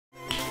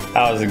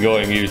How's it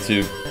going,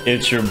 YouTube?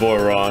 It's your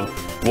boy Ron.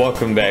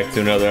 Welcome back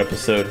to another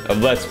episode of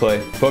Let's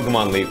Play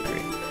Pokemon Leaf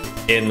Green.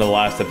 In the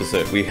last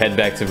episode, we head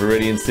back to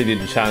Viridian City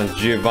to challenge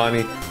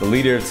Giovanni, the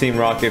leader of Team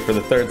Rocket, for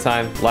the third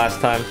time, last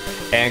time,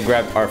 and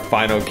grab our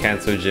final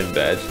Kanto Gym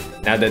badge.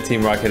 Now that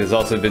Team Rocket has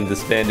also been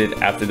disbanded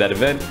after that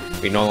event,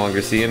 we no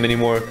longer see him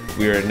anymore.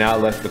 We are now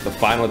left with the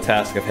final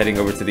task of heading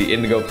over to the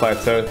Indigo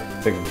Plateau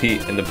to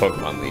compete in the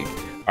Pokemon League.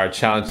 Our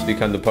challenge to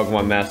become the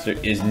Pokemon Master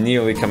is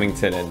nearly coming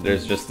to an end.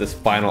 There's just this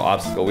final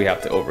obstacle we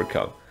have to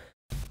overcome.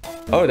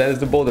 Oh, that is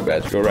the Boulder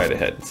badge. Go right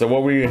ahead. So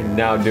what we're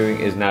now doing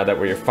is, now that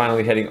we're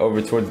finally heading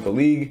over towards the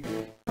league,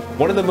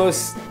 one of the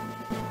most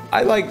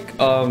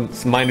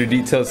some minor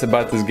details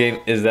about this game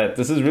is that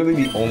this is really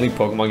the only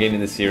Pokemon game in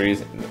the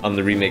series, on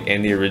the remake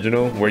and the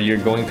original, where you're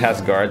going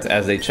past guards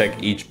as they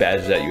check each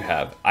badge that you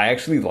have. I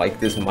actually like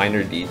this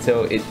minor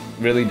detail. It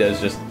really does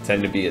just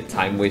tend to be a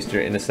time waster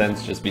in a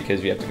sense, just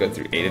because you have to go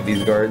through 8 of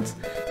these guards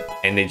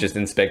and they just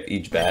inspect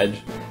each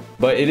badge.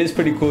 But it is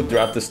pretty cool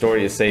throughout the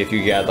story to say if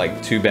you get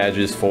like 2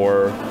 badges,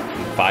 4,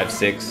 5,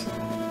 6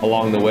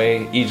 along the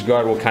way, each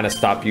guard will kind of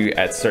stop you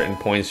at certain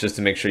points just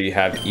to make sure you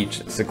have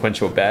each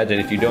sequential badge,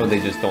 and if you don't, they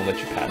just don't let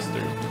you pass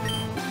through.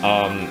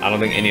 I don't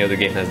think any other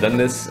game has done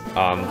this.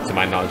 To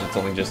my knowledge, it's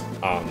only just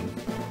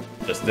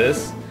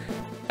this.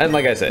 And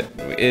like I said,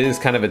 it is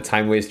kind of a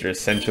time waster.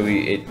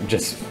 Essentially,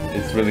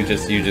 it's really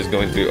just you just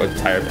going through an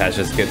entire patch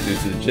just to get through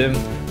to the gym.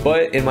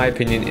 But in my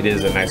opinion, it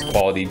is a nice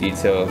quality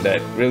detail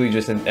that really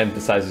just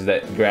emphasizes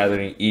that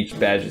gathering each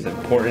badge is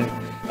important,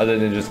 other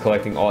than just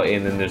collecting all 8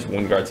 and then there's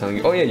one guard telling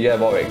you, oh yeah, you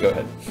have all 8, go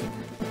ahead.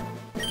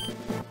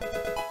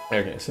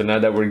 Okay, so now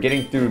that we're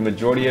getting through the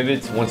majority of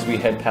it, once we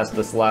head past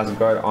this last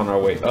guard on our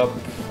way up,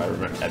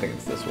 I think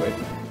it's this way,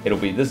 it'll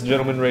be this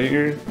gentleman right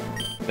here.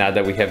 Now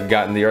that we have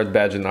gotten the Earth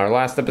badge in our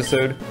last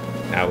episode,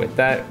 now with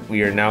that,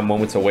 we are now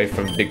moments away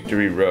from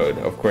Victory Road.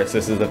 Of course,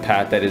 this is the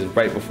path that is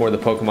right before the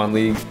Pokemon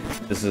League.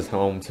 This is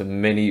home to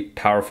many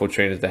powerful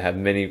trainers that have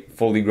many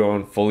fully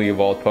grown, fully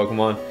evolved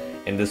Pokemon,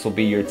 and this will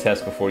be your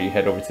test before you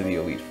head over to the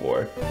Elite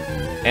Four.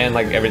 And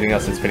like everything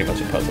else, it's pretty much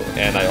a puzzle.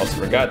 And I also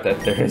forgot that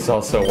there is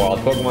also wild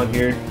Pokemon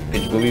here.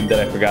 Did you believe that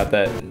I forgot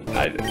that?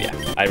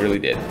 Yeah, I really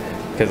did,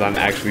 because I'm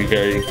actually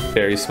very,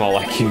 very small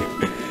like you.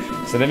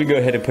 So let me go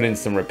ahead and put in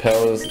some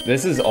repels.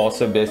 This is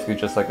also basically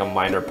just like a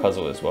minor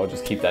puzzle as well.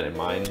 Just keep that in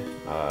mind.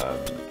 I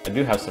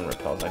do have some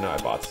repels. I know I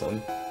bought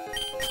some.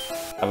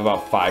 I have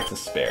about 5 to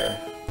spare.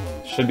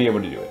 Should be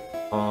able to do it.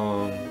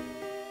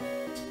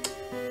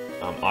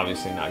 I'm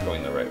obviously not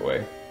going the right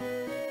way.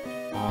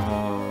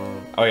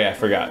 Oh yeah, I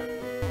forgot.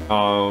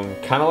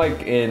 Kind of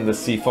like in the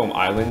Seafoam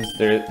Islands,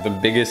 the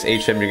biggest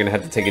HM you're gonna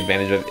have to take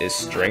advantage of is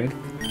Strength.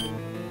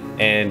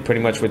 And pretty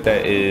much what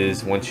that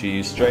is, once you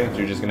use Strength,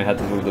 you're just gonna have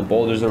to move the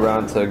boulders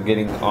around to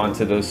getting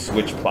onto those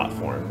switch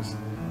platforms.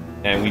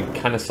 And we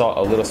kind of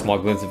saw a little small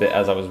glimpse of it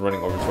as I was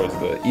running over towards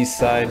the east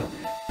side.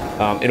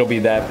 It'll be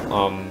that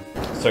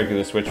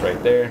circular switch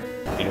right there.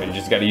 You know, you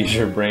just gotta use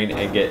your brain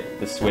and get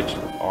the switch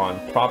on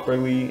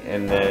properly,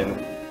 and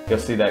then you'll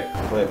see that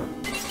clip,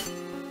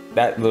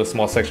 that little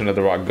small section of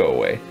the rock go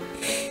away.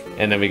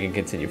 And then we can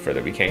continue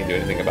further. We can't do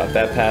anything about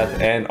that path.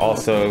 And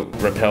also,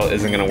 Repel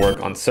isn't going to work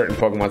on certain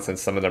Pokemon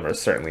since some of them are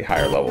certainly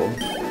higher leveled.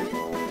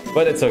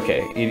 But it's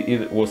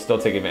okay. We'll still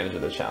take advantage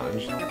of the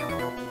challenge.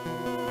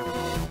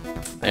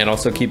 And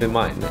also keep in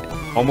mind,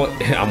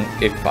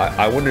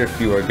 I wonder if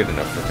you are good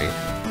enough for me.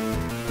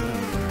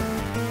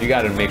 You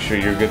got to make sure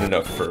you're good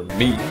enough for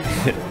me.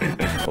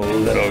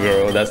 Little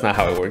girl, that's not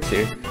how it works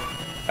here.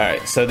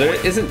 Alright, so there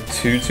isn't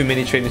too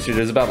many trainers here.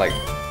 There's about like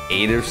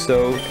 8 or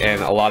so,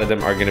 and a lot of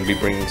them are going to be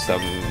bringing some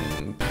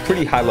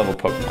pretty high level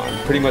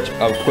Pokemon, pretty much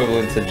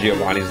equivalent to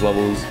Giovanni's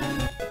levels,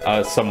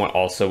 somewhat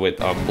also with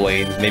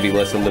Blaine's, maybe a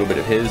little bit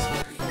of his,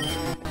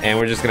 and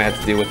we're just going to have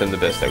to deal with them the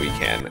best that we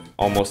can.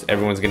 Almost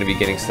everyone's going to be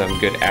getting some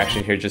good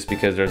action here just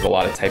because there's a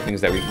lot of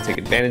typings that we can take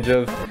advantage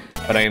of,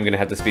 but I am going to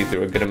have to speed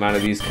through a good amount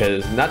of these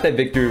because not that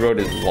Victory Road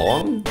is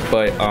long,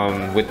 but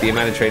with the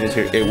amount of trainers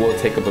here, it will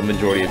take up a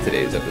majority of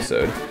today's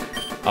episode.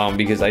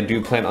 Because I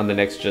do plan on the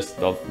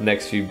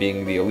next few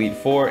being the Elite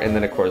Four, and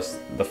then of course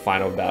the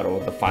final battle,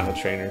 the final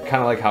trainer,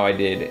 kind of like how I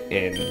did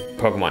in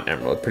Pokemon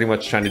Emerald, pretty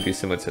much trying to do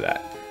similar to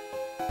that.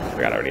 I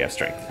forgot I already have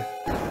Strength.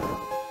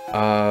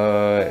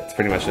 It's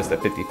pretty much just a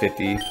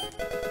 50-50.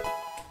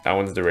 That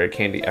one's the rare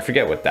candy. I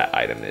forget what that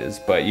item is,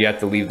 but you have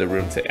to leave the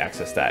room to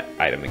access that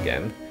item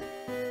again.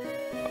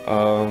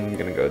 I'm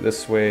gonna go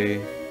this way.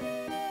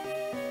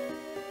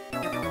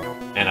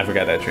 And I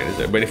forgot that trainer's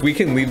there. But if we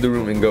can leave the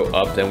room and go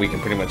up, then we can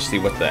pretty much see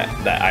what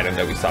that item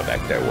that we saw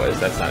back there was.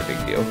 That's not a big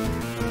deal.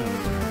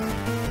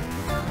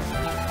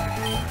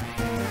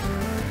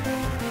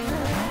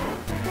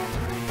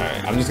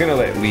 Alright, I'm just going to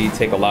let Lee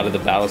take a lot of the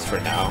battles for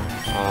now.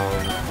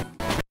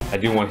 I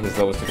do want his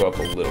levels to go up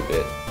a little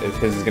bit,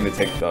 because it's going to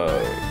take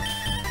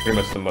pretty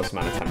much the most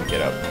amount of time to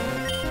get up.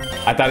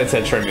 I thought it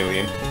said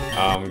Charmeleon.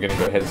 I'm going to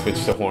go ahead and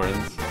switch to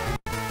Horns.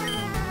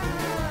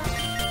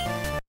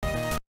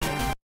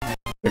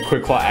 The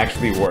Quick Claw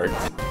actually worked,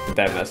 but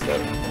that messed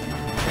up.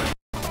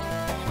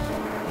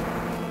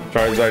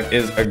 Charizard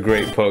is a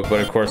great poke,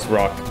 but of course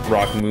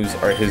rock moves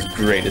are his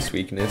greatest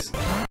weakness.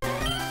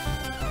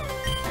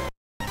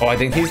 Oh, I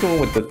think he's the one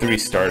with the 3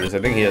 starters. I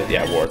think he has,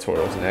 yeah,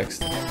 Wartortle's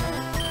next.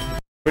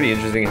 Pretty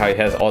interesting how he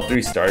has all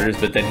 3 starters,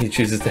 but then he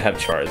chooses to have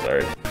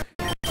Charizard.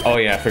 Oh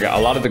yeah, I forgot.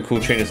 A lot of the cool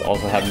trainers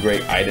also have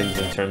great items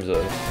in terms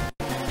of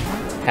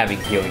having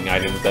healing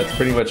items. That's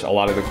pretty much a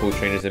lot of the cool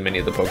trainers in many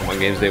of the Pokemon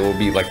games. They will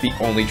be like the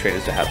only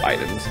trainers to have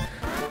items.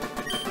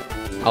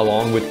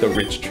 Along with the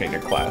rich trainer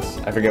class.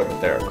 I forget what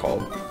they're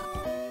called.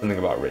 Something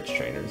about rich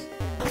trainers.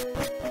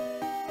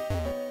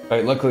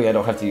 Alright, luckily I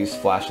don't have to use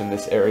Flash in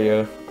this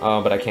area,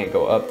 but I can't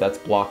go up. That's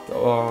blocked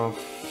off.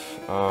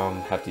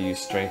 Have to use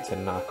Strength to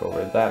knock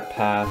over that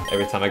path.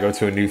 Every time I go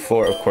to a new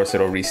floor, of course,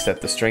 it'll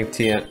reset the Strength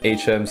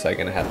HM, so I'm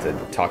gonna have to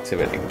talk to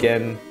it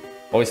again.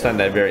 Always found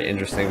that very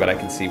interesting, but I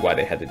can see why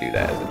they had to do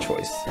that as a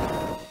choice.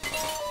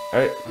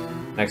 Alright,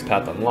 next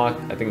path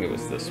unlocked. I think it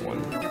was this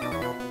one.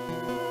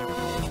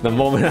 The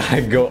moment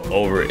I go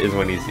over is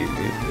when he sees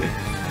me.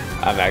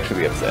 I'm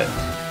actually upset.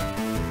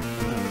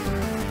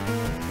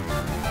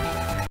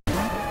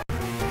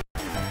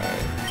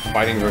 Alright,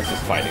 fighting versus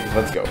fighting.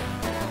 Let's go.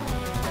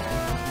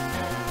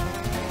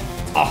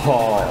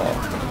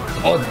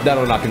 Oh,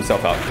 that'll knock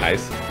himself out.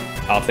 Nice.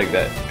 I'll take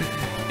that.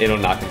 It'll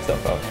knock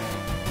himself out.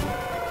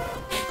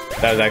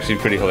 That was actually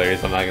pretty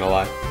hilarious, I'm not gonna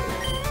lie.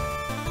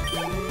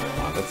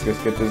 Let's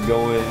just get this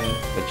going.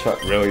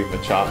 Really,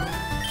 Machop.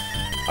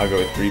 I'll go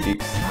with 3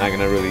 beaks. Not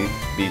gonna really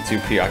be too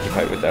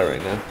preoccupied with that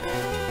right now.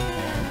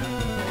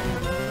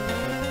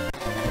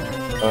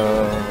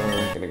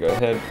 Gonna go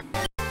ahead.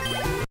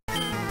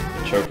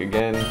 Choke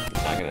again.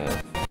 Not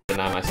gonna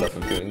deny myself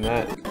of doing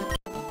that.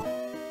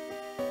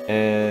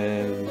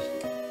 And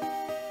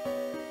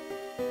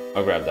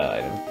I'll grab that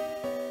item.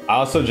 I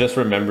also just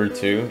remembered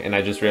too, and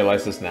I just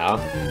realized this now,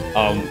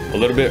 a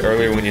little bit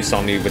earlier when you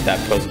saw me with that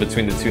post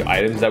between the 2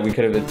 items that we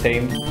could have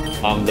obtained,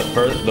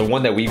 the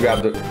one that we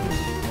grabbed, you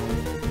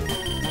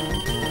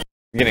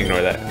can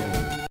ignore that.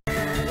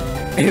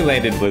 It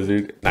landed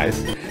Blizzard,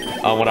 nice.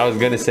 What I was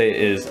gonna say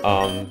is,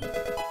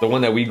 the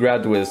one that we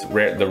grabbed was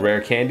the rare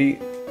candy,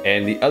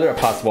 and the other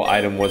possible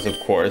item was, of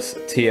course,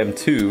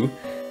 TM2,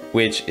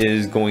 which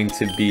is going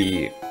to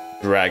be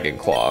Dragon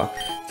Claw.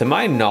 To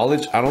my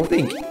knowledge, I don't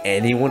think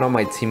anyone on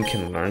my team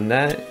can learn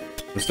that.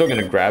 I'm still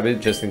gonna grab it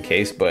just in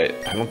case, but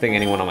I don't think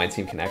anyone on my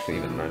team can actually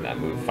even learn that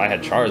move. If I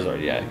had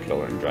Charizard, yeah, I could have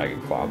learned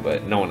Dragon Claw,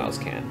 but no one else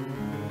can.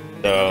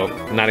 So,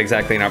 not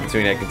exactly an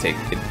opportunity I can take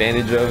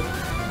advantage of.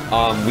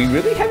 We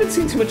really haven't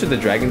seen too much of the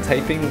Dragon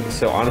typing,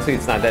 so honestly,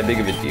 it's not that big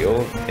of a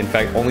deal. In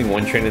fact, only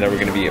one trainer that we're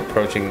gonna be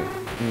approaching,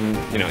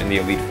 you know, in the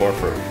Elite Four,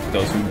 for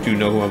those who do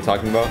know who I'm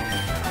talking about,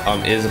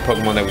 is a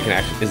Pokemon that we can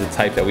actually, is a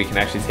type that we can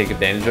actually take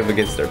advantage of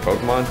against their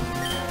Pokemon.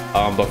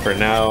 But for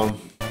now,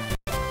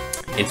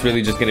 it's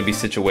really just going to be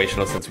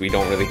situational since we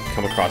don't really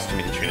come across too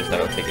many trainers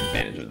that'll take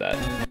advantage of that.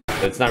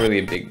 So it's not really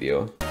a big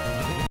deal.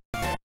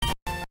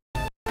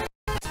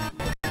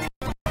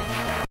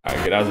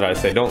 Alright, good. I was about to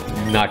say, don't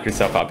knock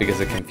yourself out because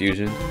of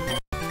confusion.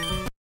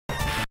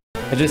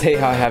 I just hate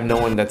how I have no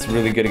one that's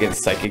really good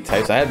against psychic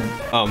types. I had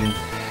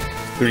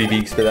 3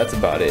 beaks, but that's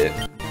about it.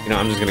 You know,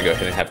 I'm just going to go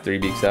ahead and have 3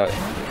 beaks out.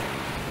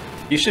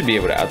 You should be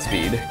able to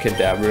outspeed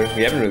Kadabra.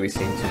 We haven't really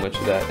seen too much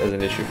of that as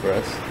an issue for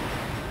us.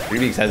 3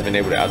 Beaks has been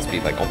able to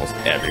outspeed like almost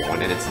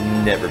everyone, and it's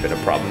never been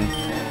a problem.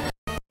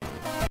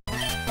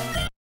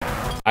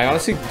 I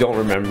honestly don't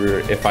remember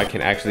if I can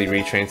actually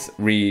rematch.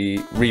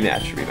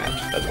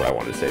 That's what I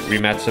wanted to say.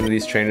 Rematch some of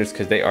these trainers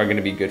because they are going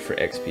to be good for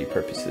XP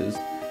purposes.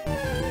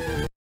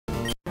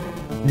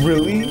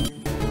 Really?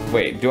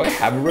 Wait, do I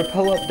have a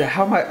repel up?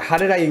 How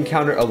did I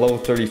encounter a level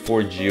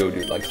 34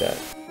 Geodude like that?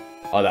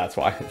 Oh, that's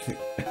why.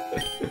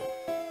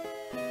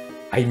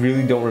 I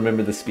really don't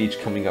remember the speech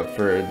coming up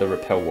for the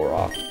repel wore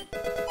off.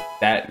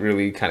 That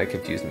really kind of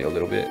confused me a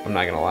little bit, I'm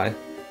not gonna lie.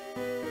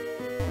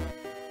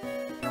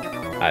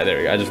 Alright, there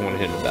we go. I just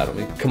wanted him to battle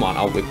me. Come on,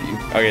 I'll whip you.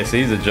 Okay, so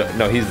he's the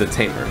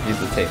tamer. He's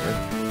the tamer.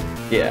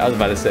 Yeah, I was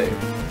about to say.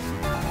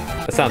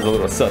 That sounds a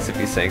little sus if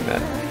he's saying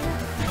that.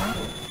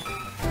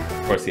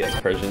 Of course he has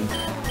Persian.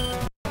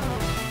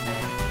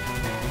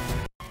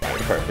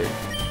 Alright, perfect.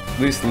 At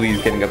least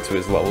Lee's getting up to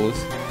his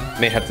levels.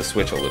 May have to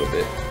switch a little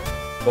bit.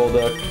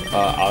 Golduck,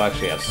 I'll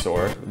actually have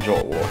Soar.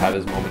 Jolt will have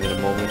his moment in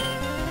a moment.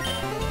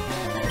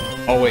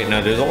 Oh wait, no,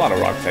 there's a lot of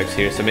rock types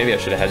here, so maybe I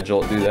should have had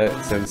Jolt do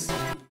that since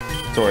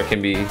Soar can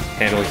be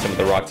handling some of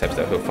the rock types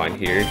that he'll find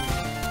here.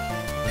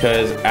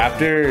 Because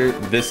after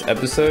this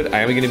episode, I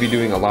am going to be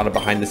doing a lot of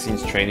behind the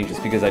scenes training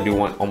just because I do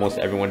want almost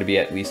everyone to be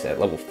at least at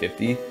level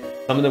 50.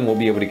 Some of them will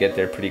be able to get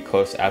there pretty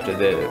closer to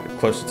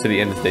the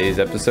end of today's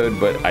episode,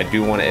 but I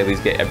do want to at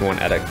least get everyone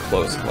at a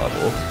close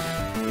level.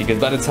 Because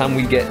by the time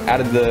we get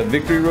out of the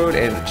victory road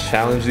and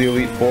challenge the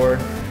Elite Four,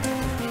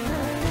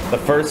 the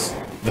first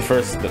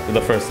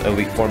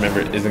Elite Four member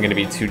isn't going to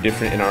be too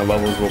different, and our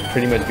levels will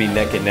pretty much be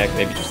neck and neck,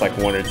 maybe just like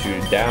 1 or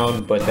 2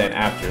 down. But then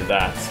after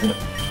that,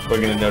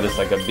 we're going to notice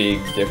like a big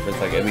difference,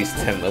 like at least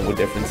 10 level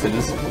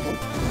differences.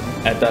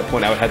 At that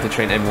point, I would have to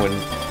train everyone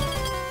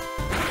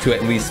to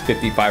at least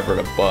 55 or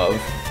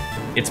above.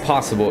 It's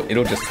possible.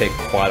 It'll just take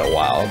quite a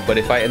while. But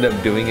if I end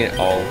up doing it,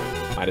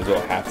 might as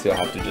well have to.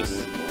 I'll have to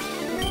just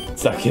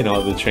suck in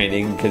all the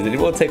training because it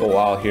will take a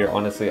while here.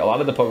 Honestly, a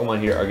lot of the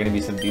Pokemon here are going to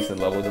be some decent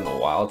levels in the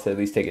wild to at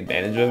least take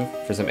advantage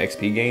of for some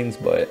XP gains,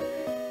 but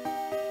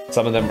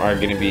some of them are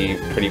going to be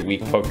pretty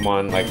weak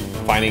Pokemon. Like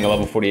finding a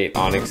level 48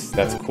 Onix,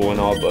 that's cool and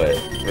all, but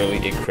really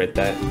it crit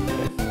that.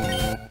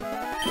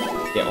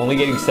 Yeah, only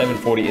getting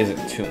 740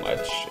 isn't too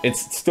much.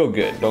 It's still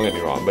good, don't get me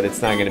wrong, but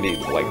it's not going to be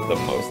like the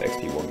most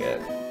XP we'll get.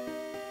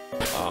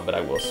 But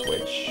I will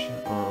switch.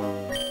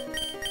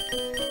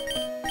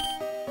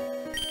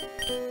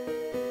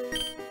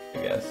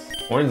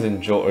 Horns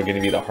and Jolt are going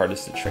to be the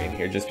hardest to train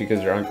here, just because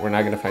we're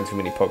not going to find too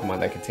many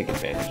Pokemon that can take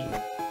advantage of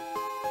it.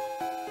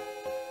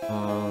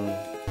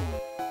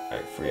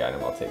 Alright, free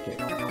item, I'll take it.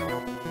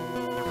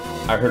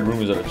 I heard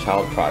rumors of a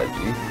child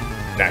prodigy.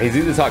 Now, he's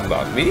either talking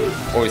about me,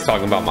 or he's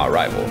talking about my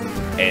rival.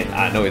 And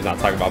I know he's not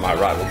talking about my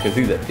rival, because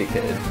he's a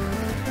dickhead.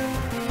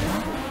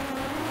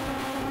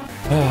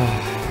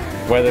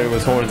 Whether it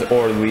was Horns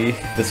or Lee,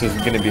 this was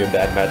going to be a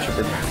bad matchup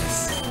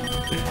regardless.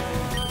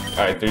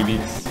 Alright, 3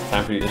 weeks,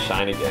 time for you to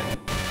shine again.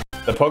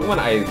 The Pokemon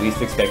I least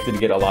expected to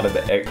get a lot of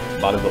the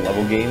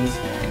level gains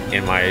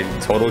in my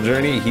total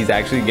journey, he's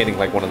actually getting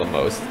like one of the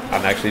most.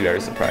 I'm actually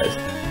very surprised.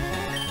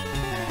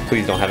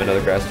 Please don't have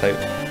another grass type.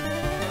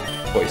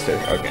 Oyster,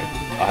 okay.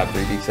 I'll have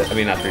 3 weeks. I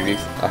mean, not 3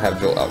 weeks. I'll have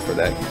Joel out for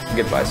that.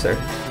 Goodbye, sir.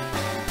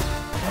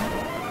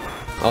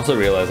 I also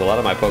realized a lot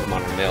of my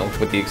Pokemon are male,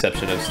 with the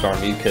exception of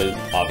Starmie, because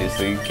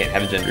obviously can't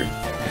have a gender.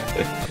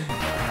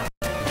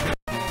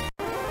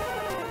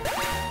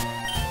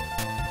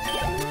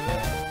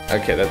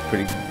 Okay, that's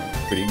pretty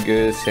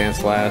good. Sand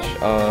Slash,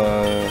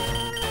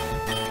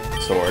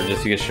 Sword,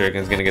 just because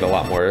Shuriken's gonna get a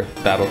lot more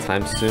battle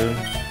time soon.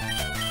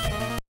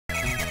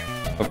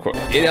 Of course,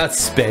 it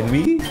outsped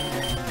me?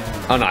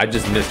 Oh no, I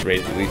just missed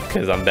Razor Leaf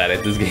because I'm bad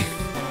at this game.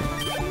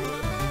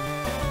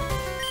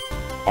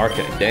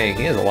 Arca, dang,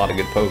 he has a lot of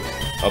good pokes.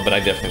 Oh, but I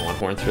definitely want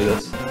Horns for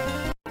this.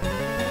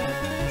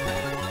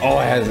 Oh,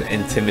 it has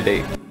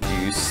Intimidate.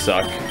 You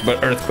suck.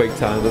 But Earthquake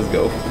time, let's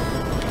go.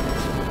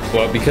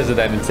 Well, because of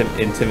that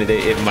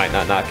Intimidate, it might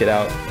not knock it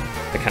out.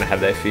 I kind of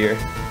have that fear.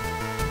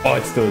 Oh,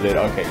 it still did.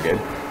 Okay, good.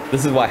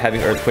 This is why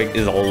having Earthquake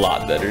is a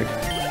lot better.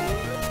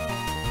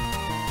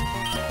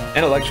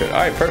 And Electrode.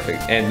 Alright,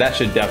 perfect. And that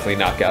should definitely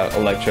knock out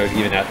Electrode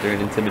even after an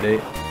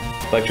Intimidate.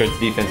 Electrode's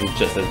defense is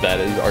just as bad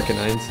as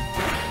Arcanine's.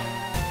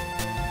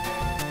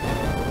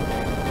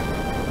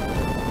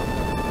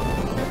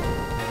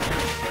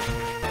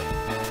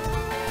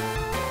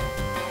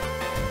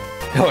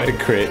 Oh, I had a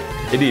crit.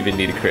 It didn't even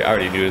need a crit. I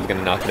already knew it was going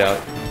to knock it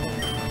out.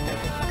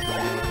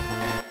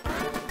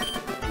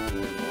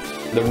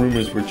 The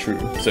rumors were true,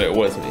 so it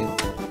was me.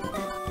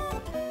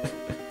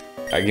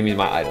 Alright, give me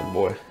my item,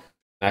 boy.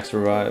 Max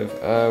Revive.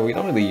 We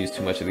don't really use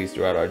too much of these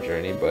throughout our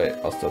journey, but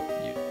I'll still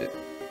use it.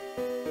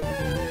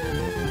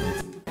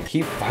 I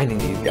keep finding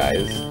these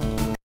guys.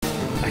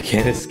 I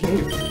can't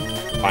escape.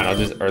 Fine, I'll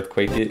just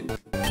Earthquake it.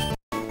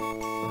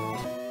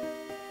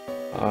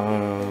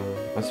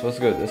 Am I supposed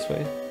to go this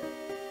way?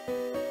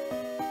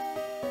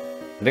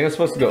 I think I'm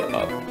supposed to go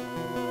up.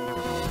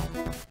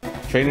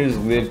 Trainers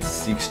live to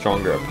seek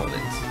stronger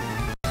opponents.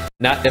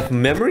 Now, if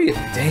memory...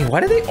 Dang, why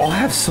do they all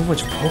have so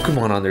much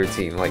Pokemon on their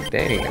team? Like,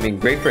 dang. I mean,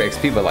 great for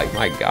XP, but like,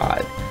 my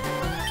god.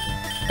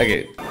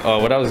 Okay,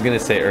 what I was going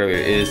to say earlier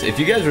is, if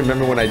you guys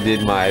remember when I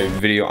did my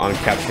video on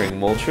capturing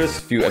Moltres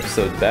a few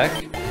episodes back,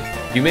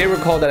 you may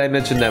recall that I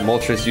mentioned that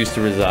Moltres used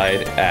to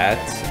reside at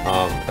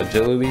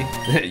Agility.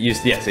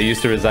 Yes, it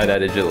used to reside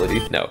at Agility.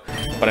 No,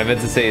 what I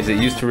meant to say is it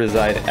used to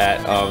reside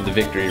at the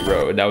Victory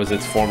Road. That was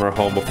its former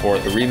home before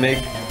the remake.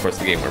 Of course,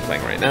 the game we're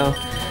playing right now.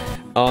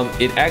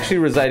 It actually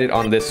resided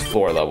on this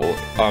floor level.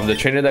 The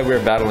trainer that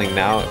we're battling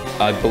now,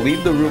 I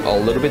believe the room a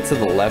little bit to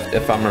the left,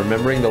 if I'm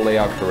remembering the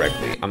layout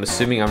correctly. I'm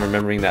assuming I'm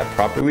remembering that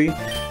properly.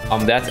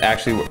 That's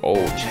actually where,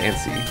 oh,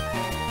 Chansey.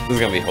 This is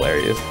gonna be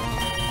hilarious.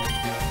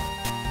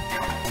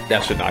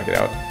 That should knock it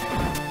out.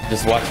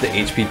 Just watch the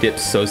HP dip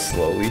so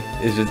slowly.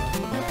 It's just...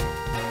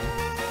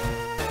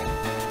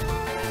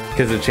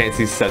 because the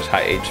Chansey's such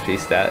high HP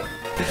stat.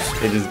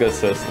 It just goes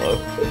so slow.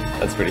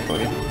 That's pretty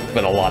funny.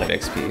 But a lot of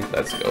XP.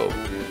 Let's go.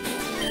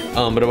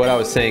 But what I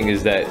was saying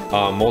is that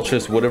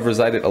Moltres would have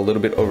resided a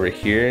little bit over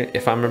here,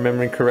 if I'm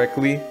remembering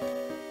correctly.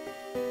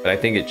 But I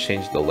think it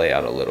changed the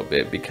layout a little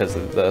bit because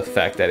of the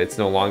fact that it's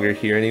no longer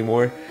here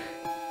anymore.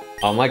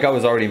 Like I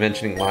was already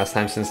mentioning last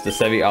time, since the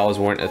Sevi Owls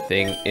weren't a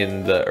thing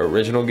in the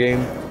original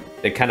game,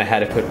 they kind of had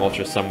to put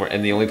Moltres somewhere,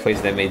 and the only place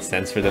that made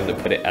sense for them to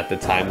put it at the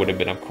time would have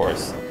been, of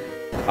course,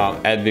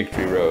 at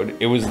Victory Road.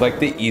 It was like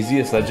the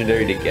easiest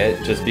legendary to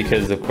get, just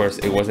because, of course,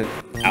 it wasn't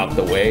out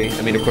the way.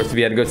 I mean, of course, if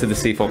you had to go to the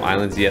Seafoam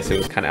Islands, yes, it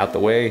was kind of out the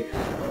way.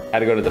 Had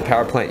to go to the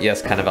power plant,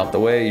 yes, kind of out the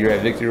way. You're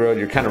at Victory Road,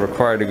 you're kind of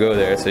required to go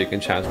there so you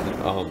can challenge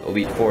the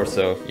Elite Four,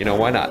 so, you know,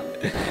 why not?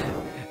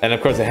 And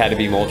of course, it had to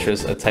be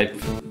Moltres, a type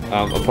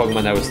of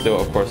Pokemon that was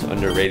still, of course,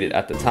 underrated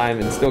at the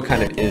time, and still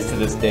kind of is to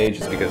this day,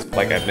 just because,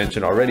 like I've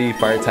mentioned already,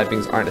 fire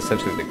typings aren't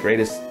essentially the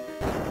greatest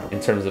in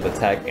terms of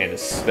attack, and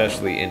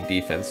especially in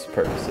defense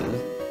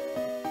purposes.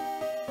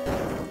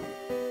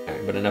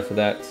 but enough of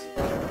that.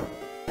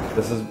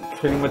 This is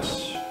pretty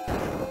much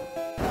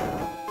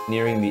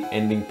nearing the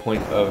ending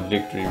point of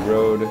Victory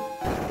Road.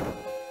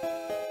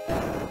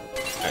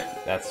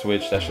 Alright, that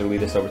switch, that should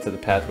lead us over to the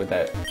path with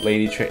that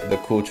lady, the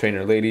cool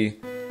trainer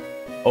lady.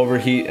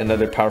 Overheat,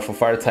 another powerful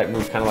fire type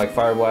move, kind of like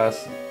Fire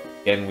Blast.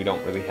 Again, we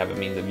don't really have a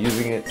means of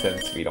using it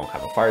since we don't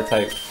have a fire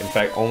type. In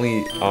fact,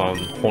 only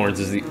Horns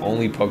is the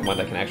only Pokemon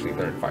that can actually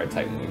learn fire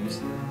type moves.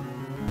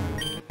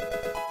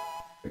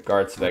 The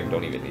guard spec,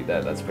 don't even need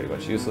that. That's pretty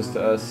much useless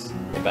to us.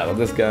 We'll battle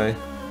this guy.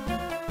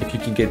 If you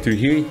can get through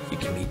here, you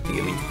can meet the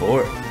Elite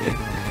Four.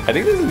 I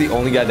think this is the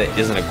only guy that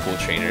isn't a cool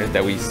trainer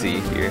that we see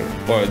here.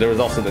 Or there was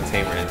also the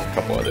Tamer and a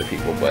couple other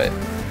people, but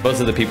most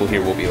of the people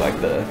here will be like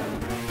the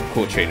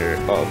cool trainer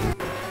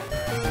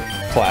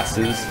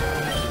classes.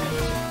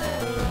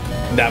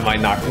 That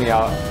might knock me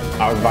out.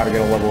 I was about to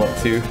get a level up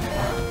too.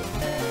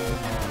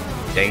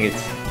 Dang it.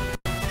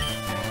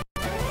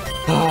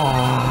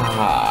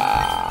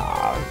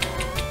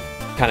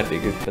 Kind of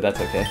figured, but that's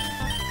okay.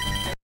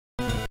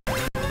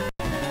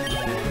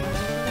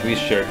 At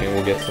least Shuriken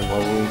will get some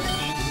levels.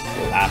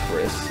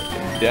 Lapras.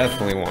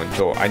 Definitely want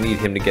Joel. I need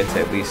him to get to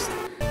at least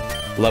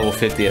level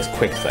 50 as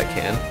quick as I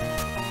can.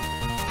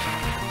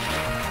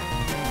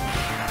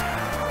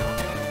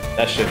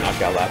 That should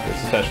knock out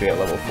Lapras, especially at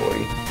level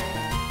 40.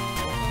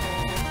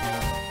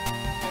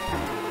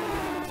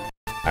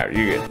 Alright,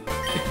 you're good.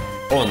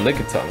 Oh, and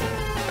Lickitung.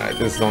 Alright,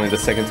 this is only the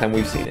second time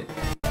we've seen it.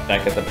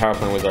 Back at the power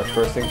plant was our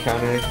first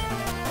encounter.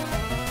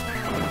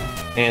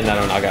 And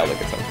that'll knock out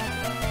Lickitung.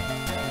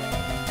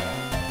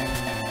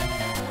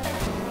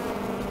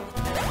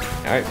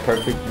 Alright,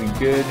 perfectly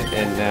good.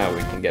 And now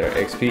we can get our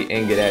XP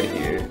and get out of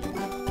here.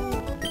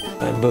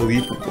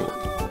 Unbelievable.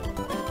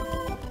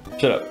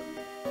 Shut up.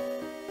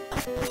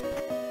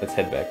 Let's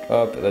head back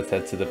up. Let's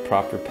head to the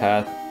proper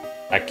path.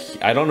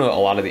 I don't know a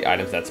lot of the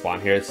items that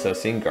spawn here, so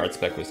seeing guard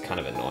spec was kind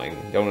of annoying.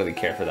 Don't really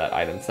care for that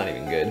item. It's not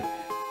even good.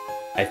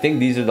 I think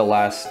these are the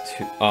last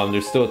two.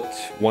 There's still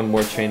one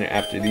more trainer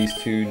after these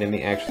two. Let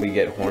me actually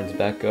get Horns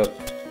back up,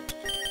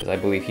 because I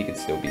believe he could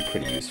still be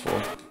pretty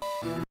useful.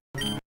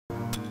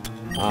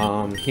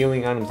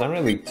 Healing items. I'm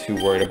really too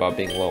worried about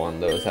being low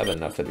on those. I have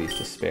enough of these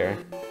to spare.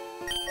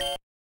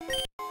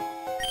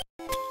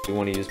 I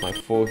want to use my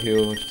full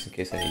heal just in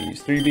case I need to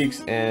use 3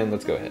 beaks, and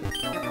let's go ahead.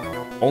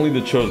 Only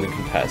the chosen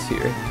can pass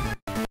here.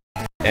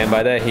 And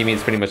by that he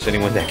means pretty much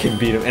anyone that can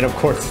beat him, and of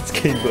course it's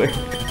Kingler.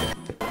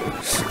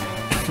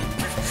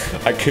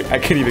 I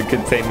couldn't even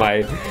contain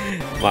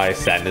my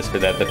sadness for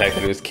that, the fact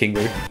that it was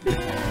Kingler.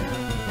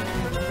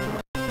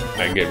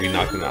 Alright, good, we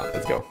knocked him out.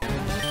 Let's go.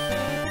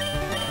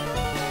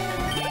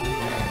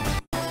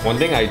 One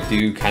thing I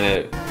do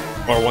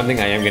one thing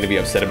I am going to be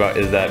upset about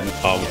is that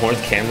Horns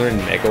can learn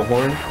Mega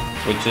Horn,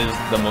 which is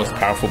the most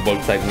powerful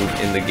bug type move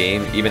in the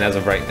game, even as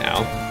of right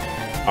now.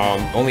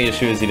 Only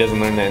issue is he doesn't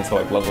learn that until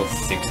like level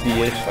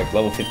 60-ish, like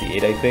level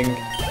 58 I think.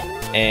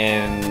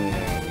 And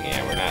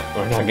yeah,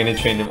 we're not gonna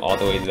train him all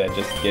the way to that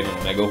just to give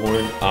him Mega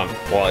Horn.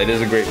 While it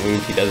is a great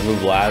move, he does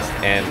move last,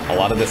 and a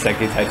lot of the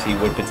second types he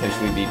would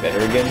potentially be better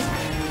against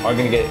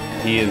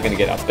he is gonna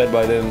get outsped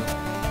by them.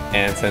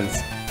 And since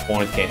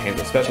Horns can't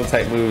handle special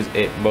type moves,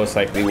 it most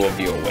likely will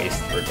be a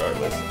waste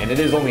regardless. And it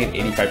is only an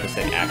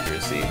 85%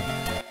 accuracy.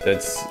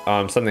 That's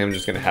something I'm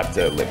just gonna have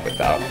to live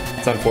without.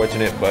 It's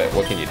unfortunate, but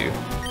what can you do?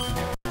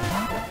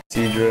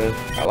 Seadra,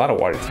 a lot of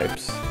water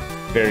types.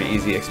 Very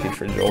easy XP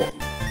for Jolt.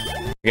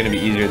 Gonna be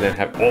easier than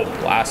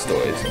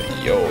Blastoise.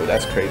 Yo,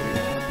 that's crazy.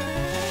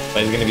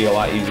 But it's gonna be a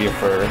lot easier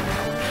for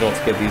Jolt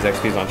to get these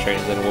XPs on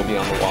trainers than it will be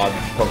on the wild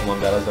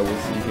Pokemon battles that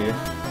we'll see here.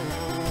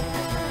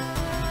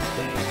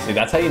 See,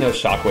 that's how you know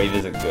Shockwave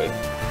isn't good.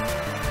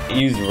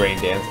 Use Rain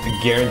Dance,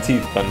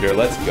 guaranteed Thunder.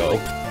 Let's go.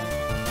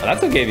 Well,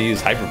 that's okay if you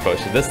use Hyper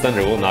Potion. This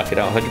Thunder will knock it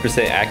out.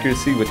 100%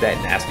 accuracy with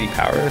that nasty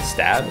power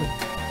stab.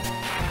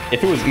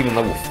 If it was even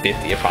level 50,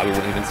 it probably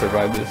wouldn't even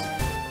survive this.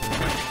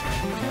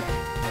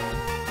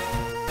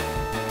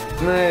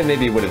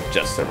 Maybe it would have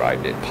just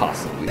survived it,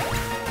 possibly.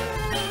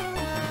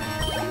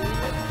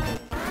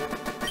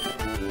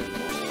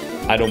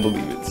 I don't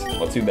believe it.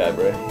 Well, too bad,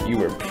 bro. You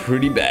were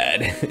pretty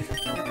bad.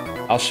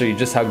 I'll show you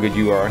just how good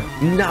you are.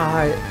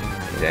 Nah.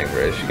 Dang,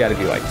 bro. You gotta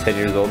be like 10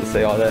 years old to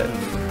say all that.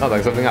 Sounds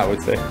like something I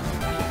would say.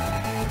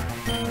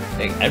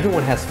 Dang,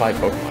 everyone has 5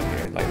 Pokemon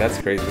here. Like, that's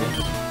crazy.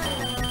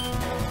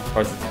 Of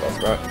course it's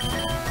Bellsprout.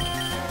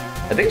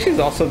 I think she's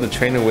also the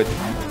trainer with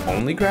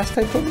only grass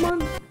type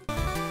Pokemon.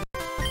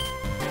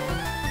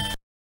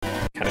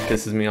 Kind of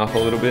pisses me off a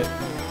little bit.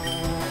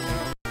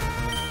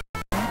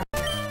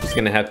 Just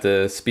gonna have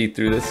to speed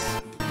through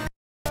this.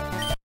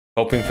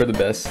 Hoping for the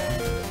best.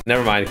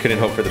 Never mind, couldn't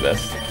hope for the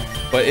best.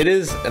 But it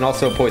is, and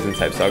also a poison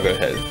type, so I'll go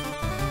ahead.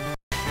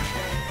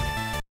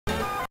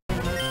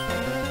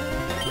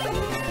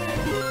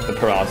 The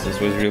paralysis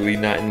was really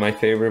not in my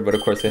favor, but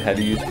of course I had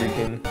to use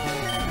freaking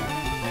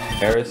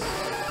Paris.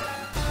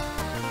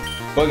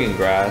 Bug and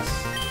Grass,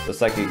 so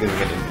Psychic is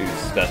going to do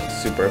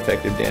super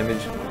effective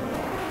damage.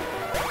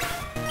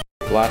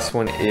 The last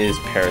one is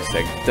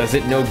Parasect. Does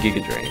it know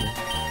Giga Drain?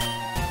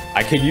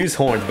 I could use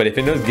horns, but if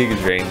it knows Giga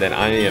Drain, then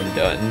I am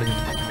done.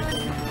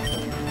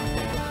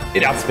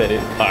 It outsped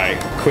it. Alright,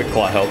 Quick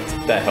Claw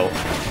helped. That helped.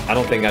 I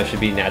don't think I should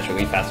be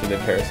naturally faster than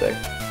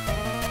Parasect.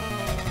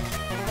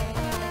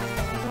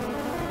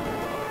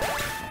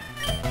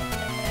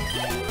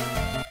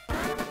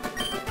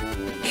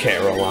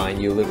 Caroline,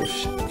 you little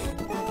shit.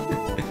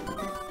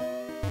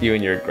 You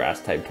and your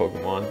grass-type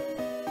Pokemon.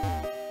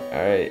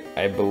 Alright,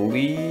 I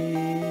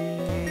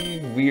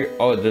believe we're...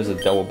 Oh, there's a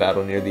double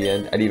battle near the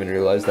end. I didn't even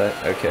realize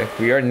that. Okay,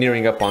 we are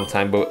nearing up on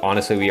time, but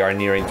honestly, we are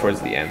nearing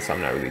towards the end, so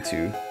I'm not really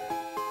too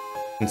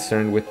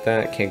concerned with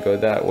that. Can't go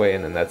that way,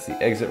 and then that's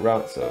the exit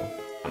route, so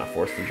I'm kind of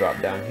forced to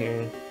drop down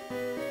here.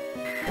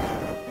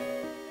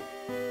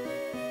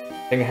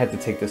 I think I had to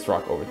take this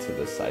rock over to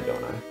this side,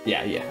 don't I?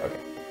 Yeah, okay.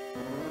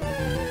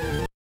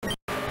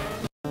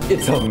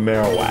 It's a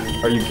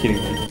Marowak. Are you kidding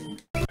me?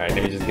 Alright,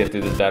 let me just get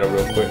through this battle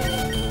real quick.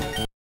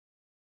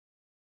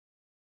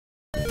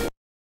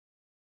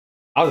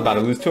 I was about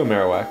to lose to a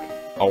Marowak.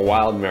 A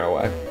wild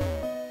Marowak.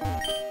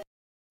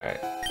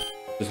 Alright.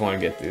 Just want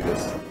to get through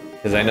this.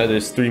 Because I know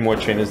there's 3 more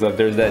trainers left.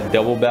 There's that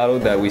double battle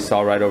that we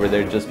saw right over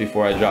there just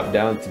before I dropped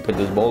down to put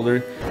this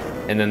boulder.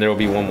 And then there will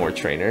be 1 more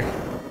trainer.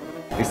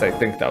 At least I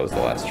think that was the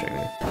last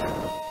trainer.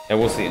 And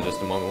we'll see in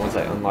just a moment once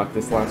I unlock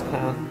this last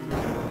path.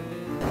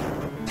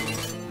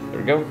 There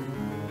we go.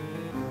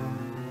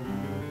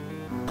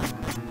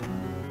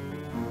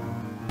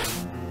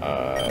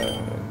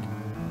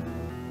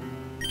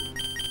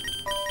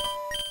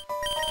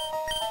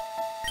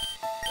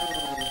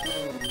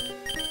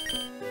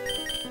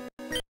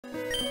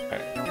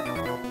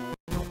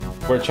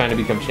 We're trying to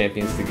become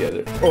champions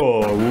together.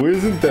 Oh,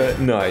 isn't that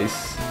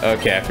nice?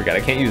 Okay, I forgot. I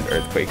can't use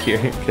Earthquake here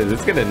because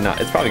it's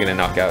probably gonna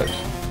knock out.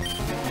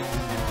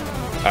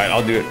 All right,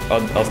 I'll do it.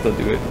 I'll still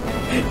do it.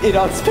 It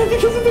outspent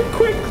because of the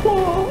Quick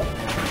Claw.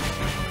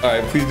 All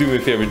right, please do me a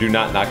favor. Do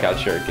not knock out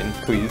Shuriken,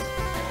 please.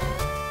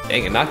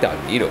 Dang, it knocked out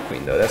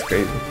Nidoqueen though. That's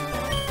crazy.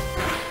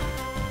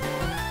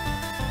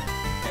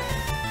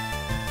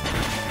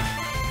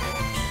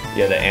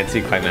 Yeah, the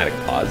anticlimactic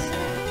pause.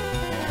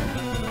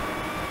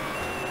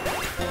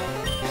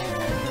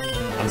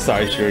 I'm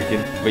sorry,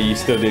 Shuriken, but you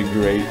still did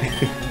great.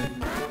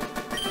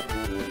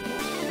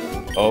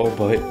 Oh,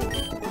 but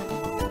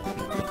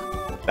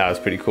that was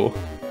pretty cool.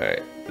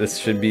 Alright, this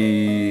should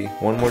be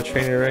 1 more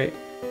trainer, right?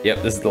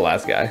 Yep, this is the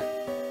last guy.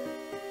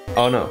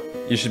 Oh no,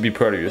 you should be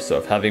proud of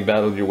yourself, having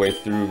battled your way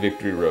through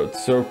Victory Road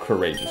so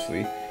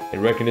courageously.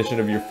 In recognition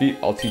of your feat,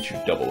 I'll teach you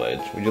Double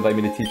Edge. Would you like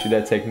me to teach you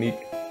that technique?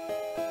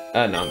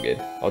 No, I'm good.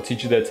 I'll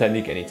teach you that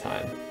technique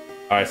anytime.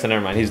 Alright, so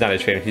never mind. He's not a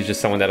trainer. He's just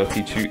someone that'll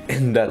teach you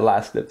in that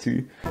last step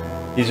too.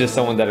 He's just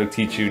someone that'll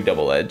teach you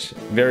Double Edge.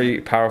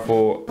 Very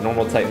powerful,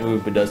 normal type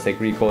move, but does take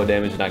recoil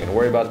damage. Not going to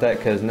worry about that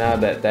because now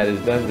that that is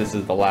done, this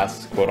is the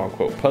last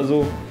quote-unquote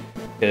puzzle.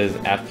 Because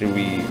after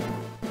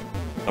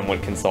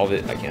someone can solve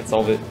it, I can't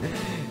solve it.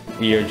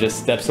 We are just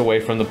steps away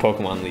from the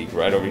Pokemon League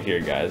right over here,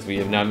 guys. We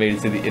have now made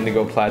it to the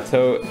Indigo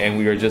Plateau, and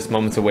we are just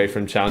moments away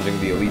from challenging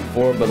the Elite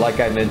Four. But like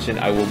I mentioned,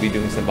 I will be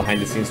doing some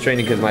behind-the-scenes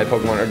training because my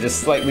Pokemon are just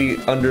slightly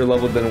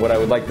under-leveled than what I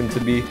would like them to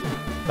be.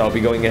 So I'll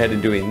be going ahead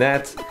and doing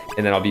that,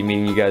 and then I'll be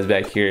meeting you guys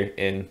back here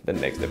in the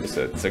next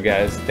episode. So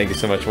guys, thank you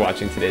so much for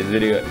watching today's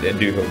video. I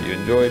do hope you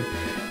enjoyed.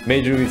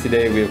 Majorly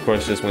today, we of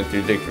course just went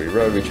through Victory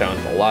Road. We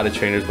challenged a lot of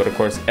trainers, but of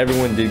course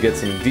everyone did get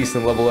some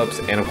decent level ups,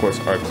 and of course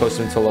are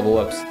closer to level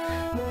ups.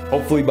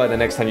 Hopefully by the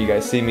next time you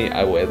guys see me,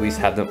 I will at least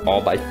have them all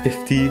by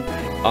 50. It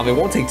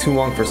won't take too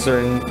long for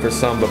some,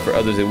 but for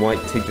others it might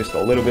take just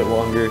a little bit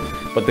longer.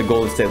 But the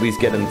goal is to at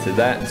least get them to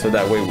that, so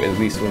that way at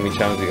least when we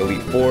challenge the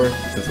Elite Four,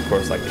 since of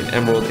course like in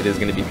Emerald, it is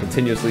going to be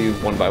continuously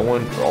 1 by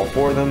 1 for all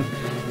 4 of them.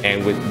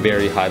 And with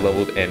very high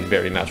leveled and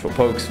very matchful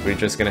pokes, we're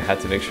just going to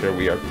have to make sure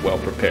we are well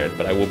prepared.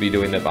 But I will be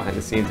doing that behind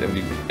the scenes, and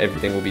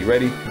everything will be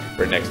ready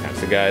for next time.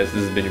 So guys,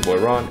 this has been your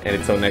boy Ron, and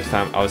until next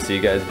time, I'll see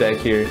you guys back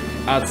here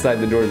outside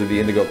the doors of the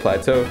Indigo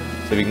Plateau,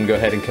 so we can go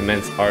ahead and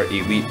commence our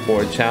Elite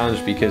Four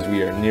challenge, because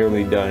we are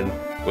nearly done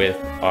with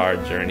our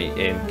journey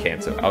in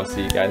Kanto. I'll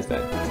see you guys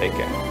then. Take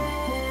care.